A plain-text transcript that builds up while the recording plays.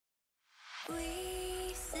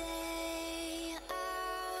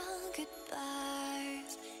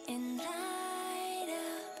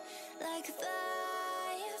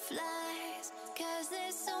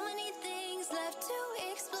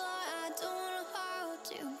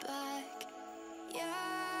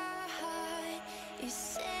You're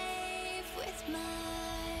safe with mine,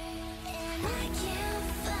 and I can't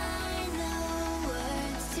find the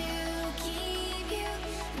words to keep you,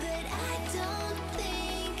 but I don't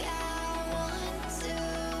think I want to,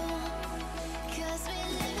 'cause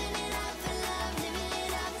we're living it up for love, living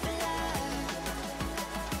it up for love.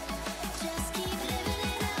 Just keep living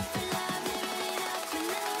it up for love, living it up for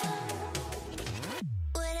love.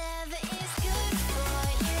 Whatever is good for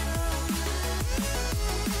you, I'm good with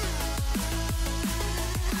it,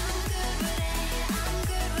 I'm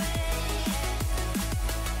good with it.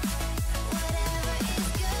 Whatever is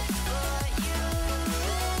good for you, I'm good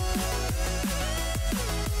with it, I'm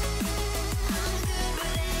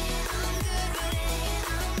good with it, I'm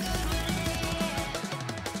good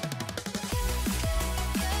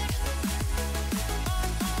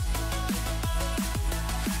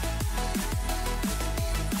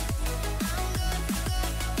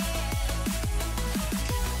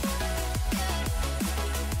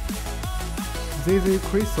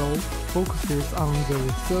ZZCHRYSO focuses on the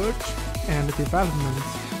research and development,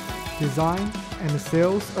 design, and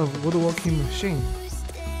sales of woodworking machines.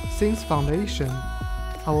 Since foundation,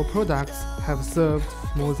 our products have served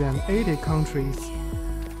more than 80 countries.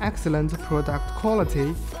 Excellent product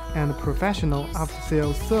quality and professional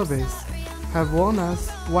after-sales service have won us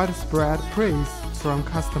widespread praise from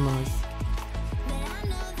customers.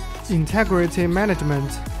 Integrity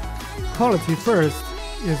management, quality first,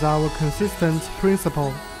 is our consistent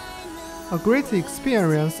principle. A great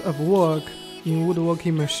experience of work in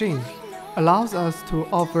woodworking machine allows us to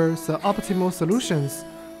offer the optimal solutions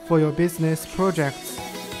for your business projects.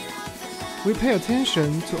 We pay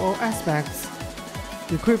attention to all aspects: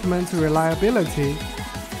 equipment reliability,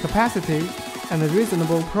 capacity, and a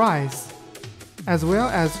reasonable price, as well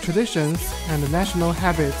as traditions and national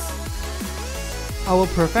habits. Our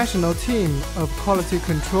professional team of quality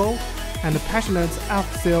control and passionate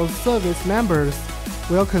after-sales service members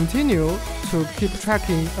will continue to keep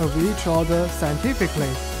tracking of each order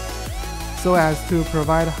scientifically, so as to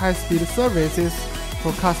provide high-speed services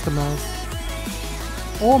for customers.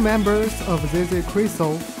 All members of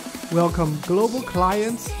ZZCHRYSO welcome global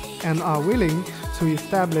clients and are willing to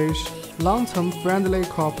establish long-term friendly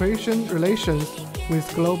cooperation relations with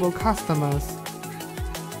global customers.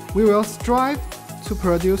 We will strive to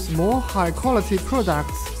produce more high-quality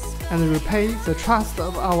products and repay the trust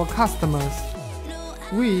of our customers.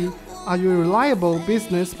 We are your reliable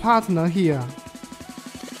business partner here.